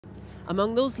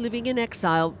Among those living in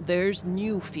exile, there's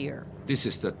new fear. This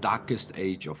is the darkest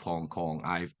age of Hong Kong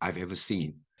I've ever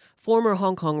seen. Former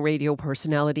Hong Kong radio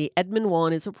personality Edmund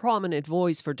Wan is a prominent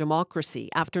voice for democracy.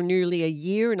 After nearly a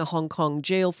year in a Hong Kong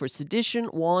jail for sedition,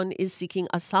 Wan is seeking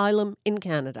asylum in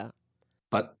Canada.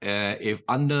 But if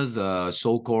under the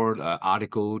so-called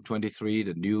Article 23,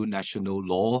 the new national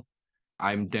law,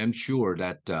 I'm damn sure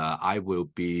that I will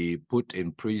be put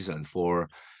in prison for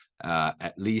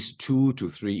at least 2 to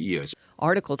 3 years.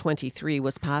 Article 23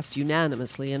 was passed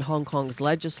unanimously in Hong Kong's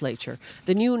legislature.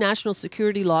 The new national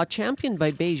security law championed by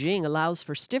Beijing allows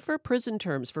for stiffer prison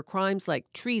terms for crimes like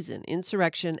treason,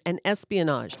 insurrection, and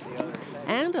espionage,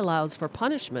 and allows for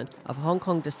punishment of Hong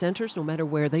Kong dissenters no matter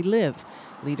where they live.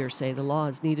 Leaders say the law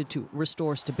is needed to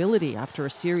restore stability after a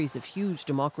series of huge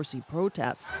democracy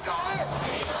protests.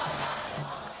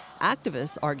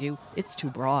 Activists argue it's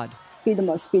too broad. Freedom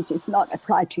of speech is not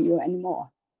applied to you anymore,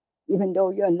 even though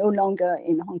you're no longer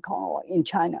in Hong Kong or in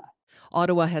China.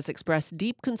 Ottawa has expressed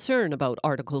deep concern about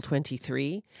Article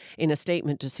 23. In a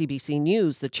statement to CBC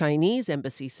News, the Chinese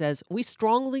embassy says, "We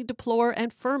strongly deplore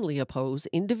and firmly oppose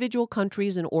individual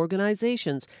countries and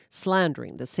organizations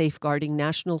slandering the Safeguarding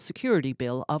National Security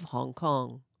Bill of Hong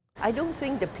Kong." I don't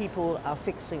think the people are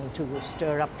fixing to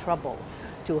stir up trouble,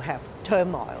 to have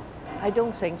turmoil. I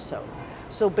don't think so.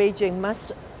 So Beijing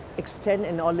must extend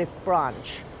an olive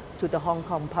branch to the Hong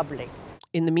Kong public.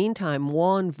 In the meantime,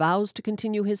 Wan vows to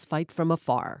continue his fight from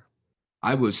afar.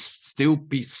 I will still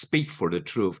speak for the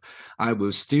truth. I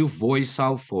will still voice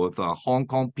out for the Hong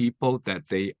Kong people that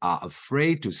they are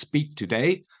afraid to speak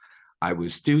today. I will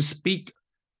still speak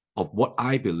of what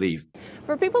I believe.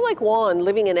 For people like Wan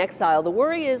living in exile, the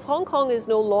worry is Hong Kong is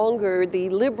no longer the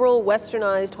liberal,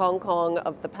 westernized Hong Kong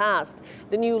of the past.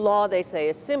 The new law, they say,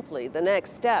 is simply the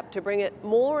next step to bring it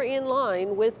more in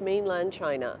line with mainland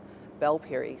China. Belle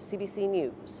Peary, CBC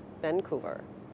News, Vancouver.